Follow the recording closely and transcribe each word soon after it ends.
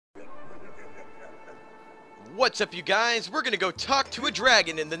What's up, you guys? We're gonna go talk to a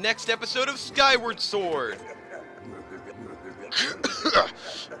dragon in the next episode of Skyward Sword.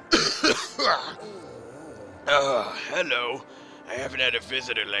 Hello. I haven't had a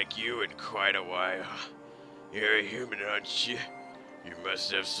visitor like you in quite a while. You're a human, aren't you? You must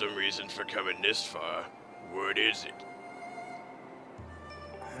have some reason for coming this far. What is it?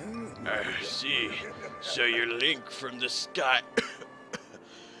 I see. So you're Link from the sky.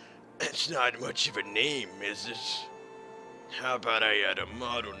 It's not much of a name, is it? How about I add a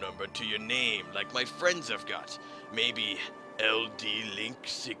model number to your name, like my friends have got? Maybe LD Link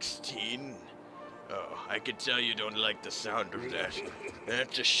 16? Oh, I can tell you don't like the sound of that.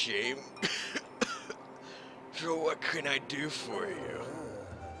 That's a shame. So what can I do for you?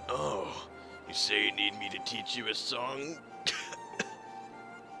 Oh, you say you need me to teach you a song?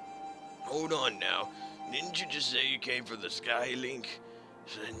 Hold on now. Didn't you just say you came from the sky, Link?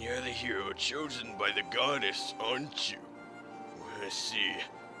 Then you're the hero chosen by the goddess, aren't you? I see.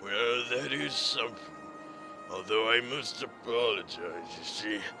 Well, that is something. Although I must apologize, you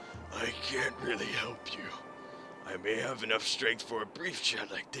see, I can't really help you. I may have enough strength for a brief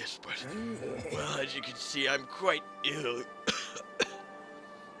chat like this, but, well, as you can see, I'm quite ill.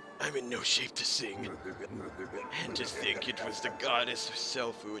 I'm in no shape to sing. And to think it was the goddess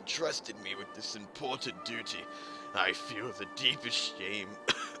herself who entrusted me with this important duty, I feel the deepest shame.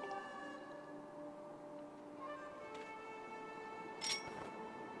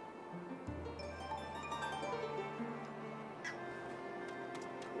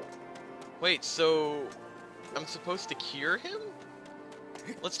 Wait, so I'm supposed to cure him?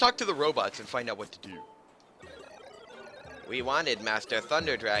 Let's talk to the robots and find out what to do. We wanted Master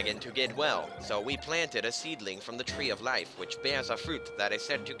Thunder Dragon to get well, so we planted a seedling from the Tree of Life, which bears a fruit that is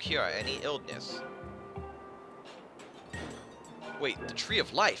said to cure any illness. Wait, the Tree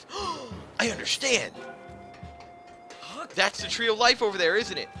of Life? I understand! That's the Tree of Life over there,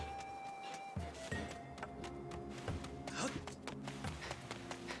 isn't it?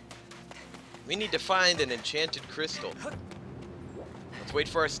 We need to find an enchanted crystal. Let's wait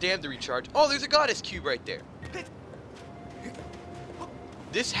for our stamp to recharge. Oh, there's a goddess cube right there.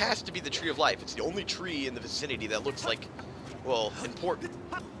 This has to be the Tree of Life. It's the only tree in the vicinity that looks like, well, important.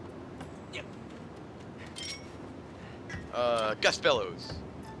 Gust Bellows.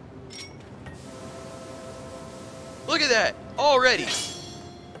 Look at that! Already!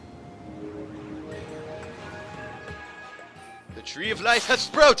 The Tree of Life has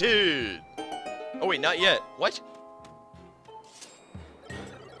sprouted! Oh wait, not yet. What?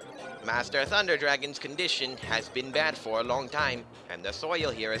 Master Thunder Dragon's condition has been bad for a long time, and the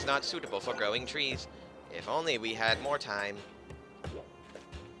soil here is not suitable for growing trees. If only we had more time.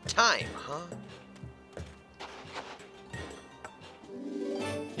 Time, huh?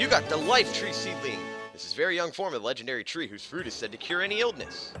 You got the Life Tree seedling. This is a very young form of the legendary tree whose fruit is said to cure any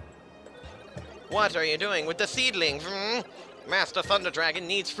illness. What are you doing with the seedling? Master Thunder Dragon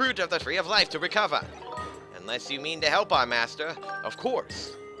needs fruit of the Tree of Life to recover. Unless you mean to help our master, of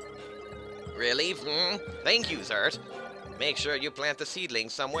course. Really? Thank you, Zert. Make sure you plant the seedling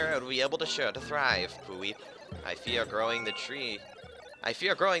somewhere it will be able to sure to thrive, Pooey. I fear growing the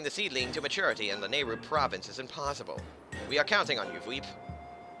seedling to maturity in the Nehru province is impossible. We are counting on you, Veep.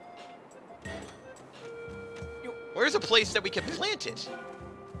 Where's a place that we can plant it?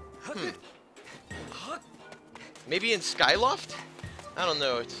 Maybe in Skyloft? I don't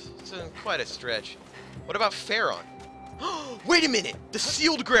know, it's quite a stretch. What about Pharaon? Wait a minute! The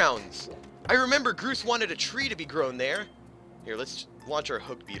sealed grounds! I remember Groose wanted a tree to be grown there. Here, let's launch our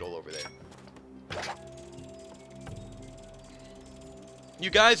hook beetle over there. You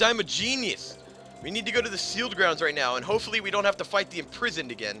guys, I'm a genius! We need to go to the sealed grounds right now, and hopefully we don't have to fight the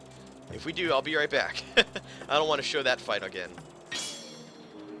imprisoned again. If we do, I'll be right back. I don't want to show that fight again.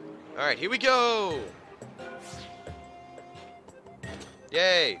 Alright, here we go!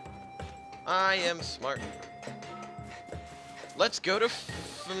 Yay! I am smart. Let's go to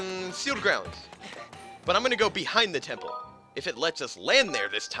sealed grounds. But I'm gonna go behind the temple. If it lets us land there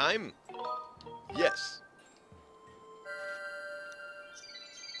this time. Yes.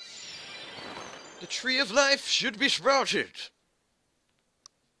 The Tree of Life should be sprouted.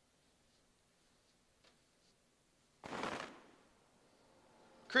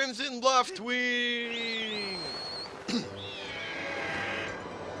 Crimson Loft Wing!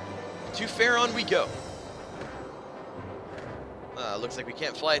 To Pharaon we go. Looks like we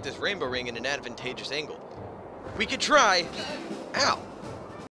can't fly at this rainbow ring in an advantageous angle. We could try. Ow!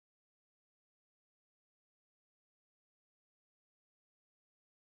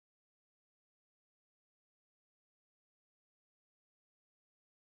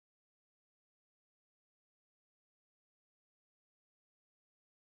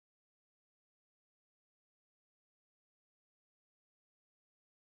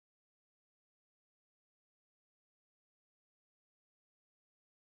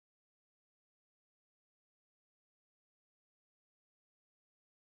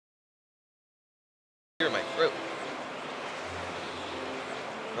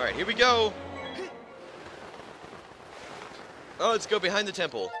 Alright, here we go. Oh, let's go behind the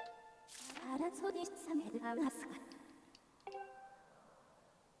temple.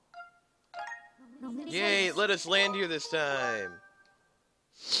 Yay, let us land here this time.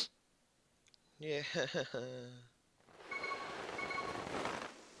 Yeah.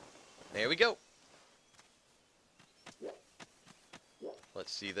 There we go.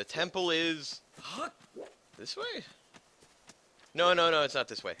 Let's see, the temple is this way? No, it's not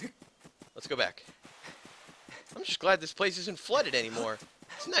this way. Let's go back. I'm just glad this place isn't flooded anymore.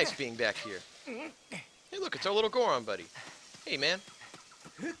 It's nice being back here. Hey, look, it's our little Goron buddy. Hey, man.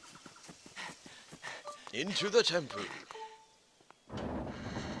 Into the temple.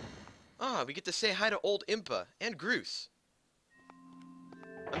 Ah, we get to say hi to old Impa and Groose.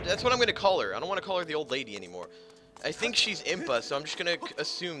 That's what I'm going to call her. I don't want to call her the old lady anymore. I think she's Impa, so I'm just going to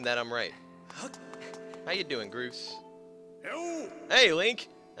assume that I'm right. How you doing, Groose? Hey, Link.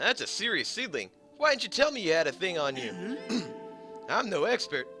 That's a serious seedling. Why didn't you tell me you had a thing on you? I'm no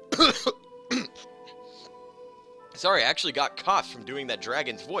expert. Sorry, I actually got coughs from doing that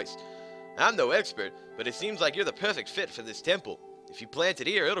dragon's voice. I'm no expert, but it seems like you're the perfect fit for this temple. If you plant it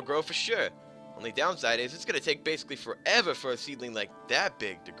here, it'll grow for sure. Only downside is it's going to take basically forever for a seedling like that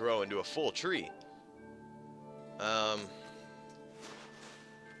big to grow into a full tree.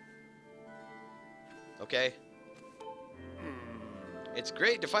 Okay. It's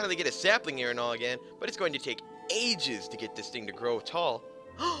great to finally get a sapling here and all again, but it's going to take ages to get this thing to grow tall.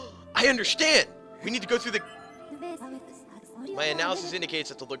 I understand! We need to go through the... My analysis indicates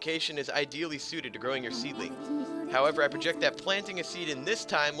that the location is ideally suited to growing your seedling. However, I project that planting a seed in this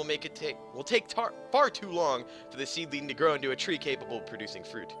time will take far too long for the seedling to grow into a tree capable of producing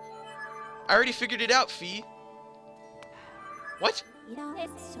fruit. I already figured it out, Fee. What?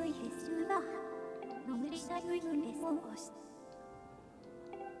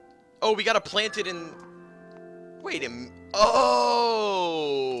 Oh, we gotta plant it in... Wait a minute.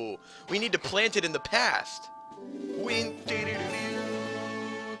 Oh! We need to plant it in the past.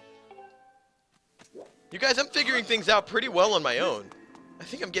 You guys, I'm figuring things out pretty well on my own. I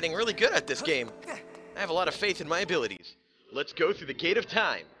think I'm getting really good at this game. I have a lot of faith in my abilities. Let's go through the gate of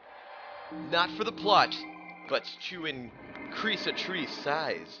time. Not for the plot, but to increase a tree's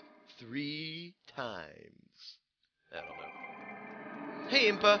size 3 times. I don't know.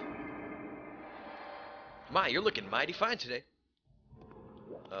 Hey, Impa. My, you're looking mighty fine today.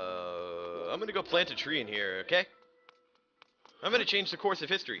 I'm gonna go plant a tree in here, okay? I'm gonna change the course of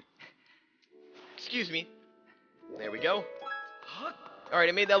history. Excuse me. There we go. Alright,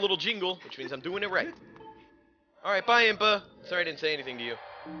 I made that little jingle, which means I'm doing it right. Alright, bye, Impa. Sorry I didn't say anything to you.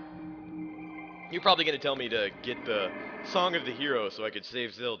 You're probably gonna tell me to get the Song of the Hero so I could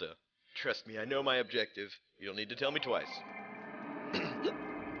save Zelda. Trust me, I know my objective. You don't need to tell me twice.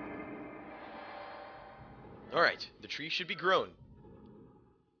 Alright, the tree should be grown.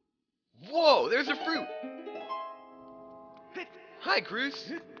 Whoa, there's a fruit! Hi,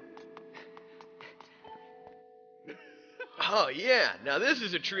 Groose. Oh, yeah, now this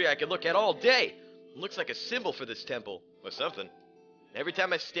is a tree I could look at all day. It looks like a symbol for this temple, or something. Every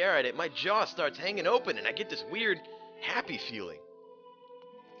time I stare at it, my jaw starts hanging open, and I get this weird, happy feeling.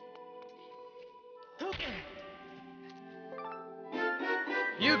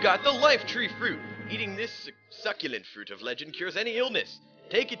 You got the life tree fruit. Eating this succulent fruit of legend cures any illness.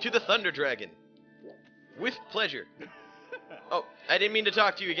 Take it to the Thunder Dragon. With pleasure. Oh, I didn't mean to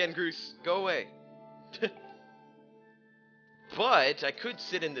talk to you again, Groose. Go away. But I could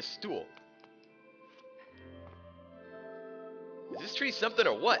sit in this stool. Is this tree something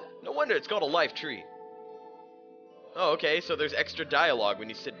or what? No wonder it's called a life tree. Oh, okay, so there's extra dialogue when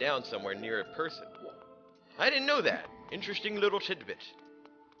you sit down somewhere near a person. I didn't know that. Interesting little tidbit.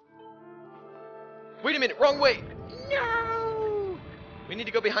 Wait a minute, wrong way! No! We need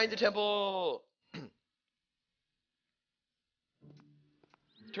to go behind the temple!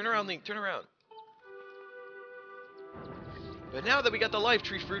 Turn around, Link, turn around. But now that we got the life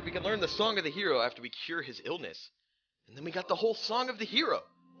tree fruit, we can learn the Song of the Hero after we cure his illness. And then we got the whole Song of the Hero.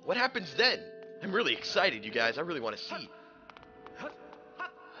 What happens then? I'm really excited, you guys. I really want to see.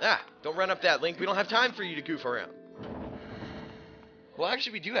 Ah, don't run up that, Link. We don't have time for you to goof around. Well,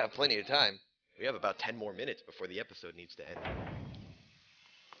 actually, we do have plenty of time. We have about 10 more minutes before the episode needs to end.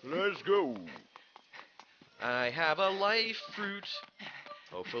 Let's go. I have a life fruit.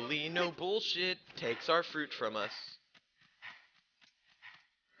 Hopefully no bullshit takes our fruit from us.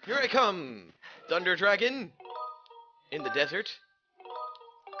 Here I come, Thunder Dragon. In the desert.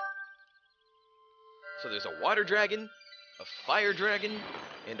 So there's a water dragon, a fire dragon,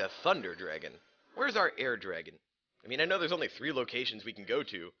 and a thunder dragon. Where's our air dragon? I mean, I know there's only 3 locations we can go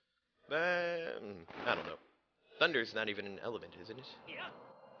to, but I don't know. Thunder's not even an element, isn't it?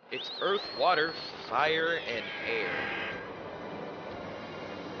 It's earth, water, fire, and air.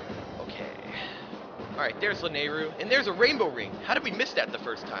 Okay. Alright, there's Lanayru, and there's a rainbow ring. How did we miss that the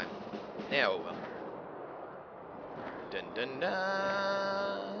first time? Now, well. Dun dun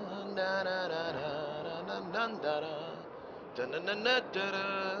dun da da da da dun dun da da dun dun dun da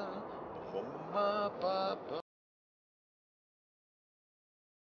da ba ba ba.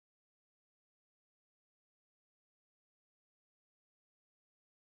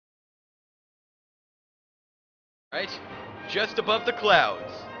 Right, just above the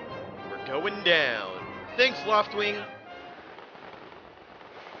clouds. We're going down. Thanks, Loftwing.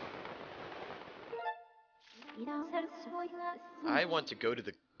 I want to go to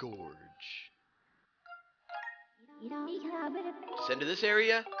the gorge. Send to this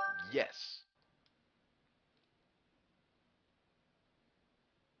area? Yes.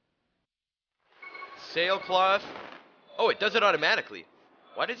 Sailcloth. Oh, it does it automatically.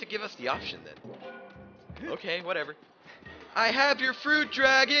 Why does it give us the option then? Okay, whatever. I have your fruit,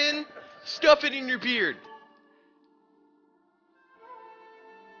 dragon! Stuff it in your beard!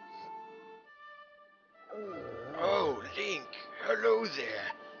 Oh, Link. Hello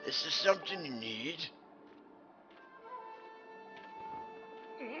there. Is this something you need?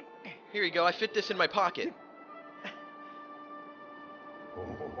 Here you go, I fit this in my pocket.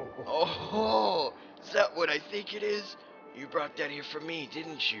 Oh, is that what I think it is? You brought that here for me,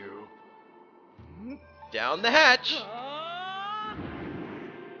 didn't you? Down the hatch!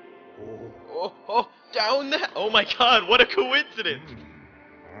 Oh, down the oh my god, what a coincidence!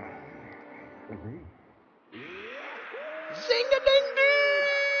 Zing-a-ding-ding!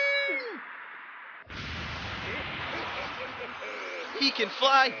 He can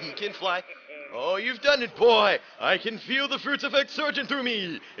fly, he can fly. Oh, you've done it, boy! I can feel the fruit's effect surging through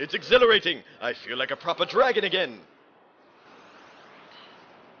me! It's exhilarating! I feel like a proper dragon again!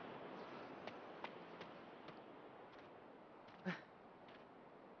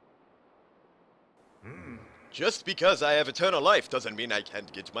 Just because I have eternal life doesn't mean I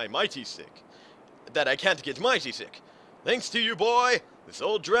can't get my mighty sick. That I can't get mighty sick. Thanks to you, boy, this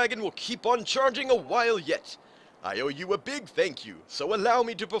old dragon will keep on charging a while yet. I owe you a big thank you, so allow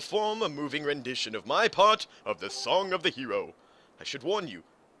me to perform a moving rendition of my part of the Song of the Hero. I should warn you,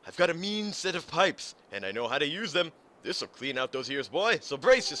 I've got a mean set of pipes, and I know how to use them. This'll clean out those ears, boy, so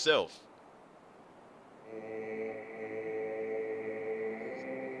brace yourself.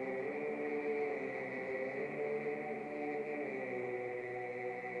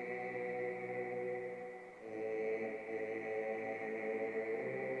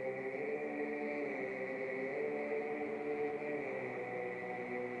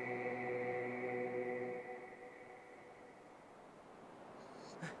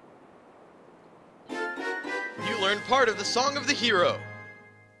 Learn part of the Song of the Hero.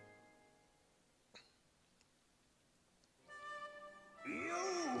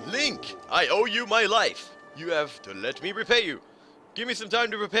 Link, I owe you my life. You have to let me repay you. Give me some time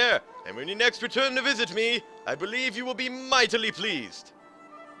to prepare, and when you next return to visit me, I believe you will be mightily pleased.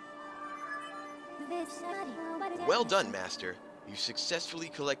 Well done, Master. You successfully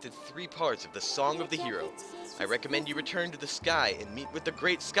collected 3 parts of the Song of the Hero. I recommend you return to the sky and meet with the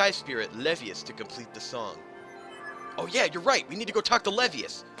great sky spirit Levius to complete the song. Oh yeah, you're right. We need to go talk to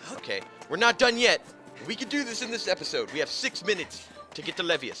Levius. Okay, we're not done yet. We can do this in this episode. We have 6 minutes to get to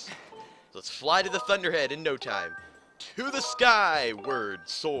Levius. Let's fly to the Thunderhead in no time. To the Skyward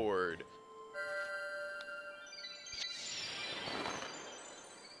sword.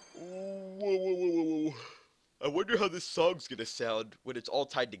 Whoa. I wonder how this song's gonna sound when it's all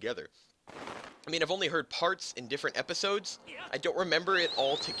tied together. I mean, I've only heard parts in different episodes. I don't remember it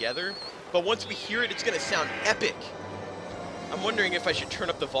all together, but once we hear it, it's gonna sound epic. I'm wondering if I should turn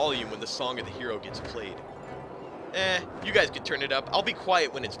up the volume when the Song of the Hero gets played. You guys could turn it up. I'll be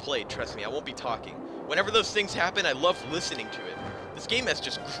quiet when it's played, trust me, I won't be talking. Whenever those things happen, I love listening to it. This game has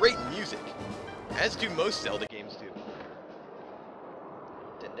just great music, as do most Zelda games do.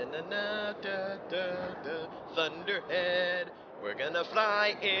 Thunderhead, we're gonna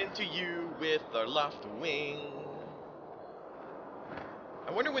fly into you with our loft wing.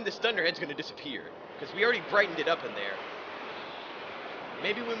 I wonder when this Thunderhead's gonna disappear, because we already brightened it up in there.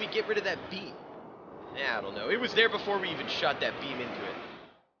 Maybe when we get rid of that beam. I don't know. It was there before we even shot that beam into it.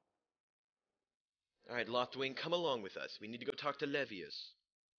 Alright, Loftwing, come along with us. We need to go talk to Levius.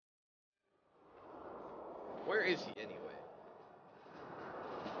 Where is he, anyway?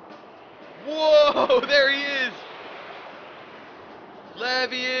 Whoa! There he is!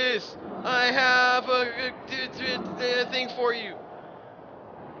 Levius! I have a thing for you.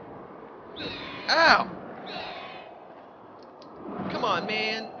 Ow! Come on,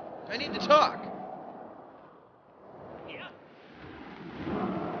 man. I need to talk.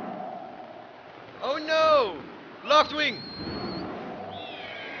 Oh no! Loftwing!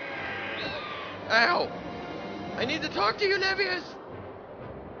 Ow! I need to talk to you, Nevius!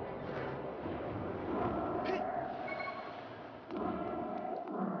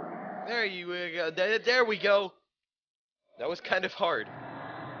 There you go. There we go. That was kind of hard.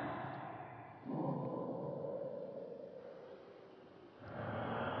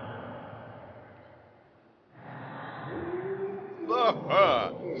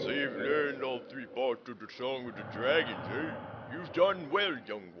 Aha! So you've learned all 3 parts of the Song of the Dragons, eh? You've done well,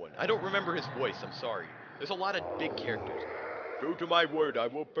 young one. I don't remember his voice, I'm sorry. There's a lot of big characters. True to my word, I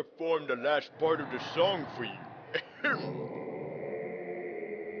will perform the last part of the song for you.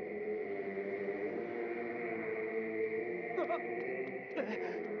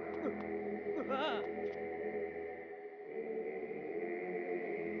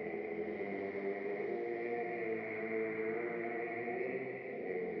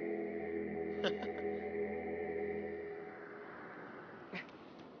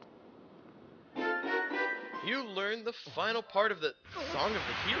 You learned the final part of the Song of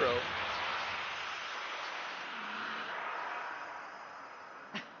the Hero.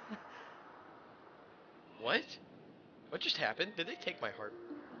 What? What just happened? Did they take my heart?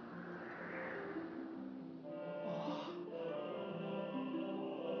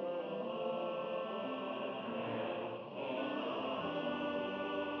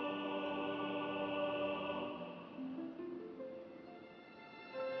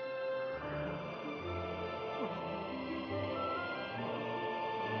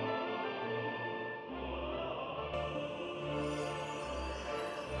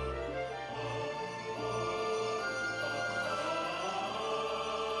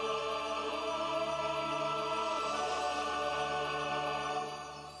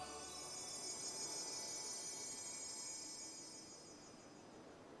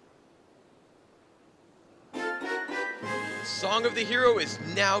 Song of the Hero is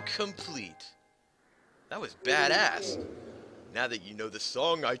now complete. That was badass. Now that you know the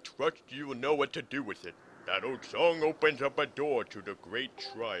song, I trust you will know what to do with it. That old song opens up a door to the great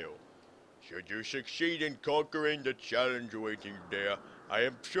trial. Should you succeed in conquering the challenge awaiting there, I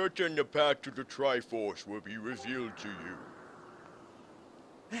am certain the path to the Triforce will be revealed to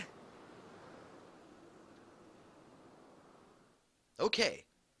you. Okay.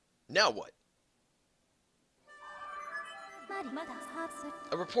 Now what?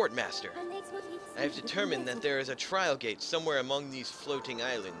 A report, Master. I have determined that there is a trial gate somewhere among these floating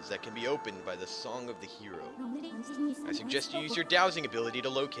islands that can be opened by the Song of the Hero. I suggest you use your dowsing ability to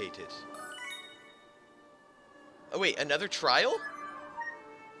locate it. Oh wait, another trial?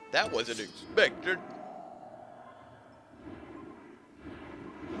 That wasn't expected.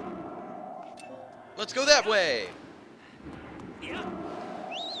 Let's go that way!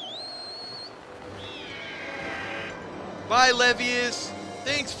 Bye, Levius!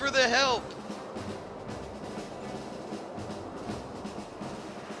 Thanks for the help!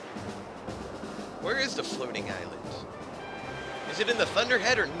 Where is the floating island? Is it in the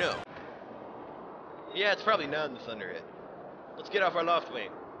Thunderhead or no? Yeah, it's probably not in the Thunderhead. Let's get off our loft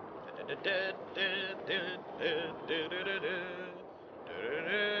wing.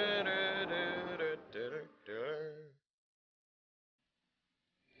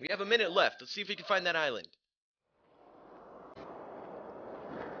 We have a minute left. Let's see if we can find that island.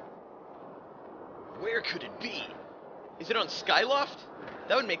 Where could it be? Is it on Skyloft?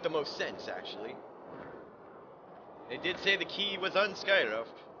 That would make the most sense, actually. It did say the key was on Skyloft.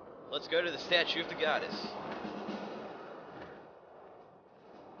 Let's go to the statue of the goddess.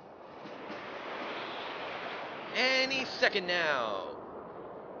 Any second now.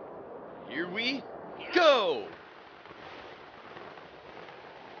 Here we go!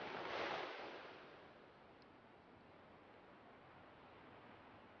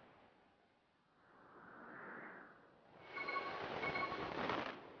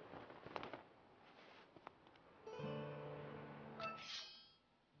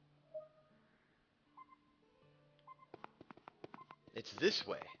 It's this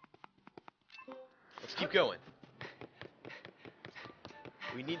way. Let's keep going.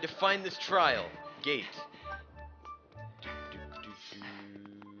 We need to find this trial gate.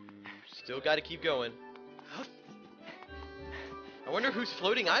 Still gotta keep going. I wonder whose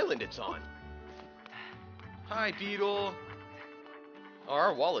floating island it's on. Hi, Beetle. Oh,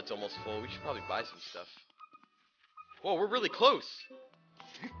 our wallet's almost full. We should probably buy some stuff. Whoa, we're really close.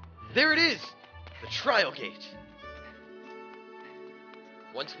 There it is! The trial gate.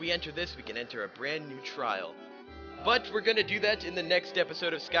 Once we enter this, we can enter a brand new trial. But we're gonna do that in the next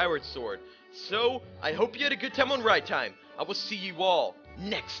episode of Skyward Sword. So, I hope you had a good time on Ride Time. I will see you all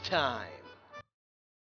next time.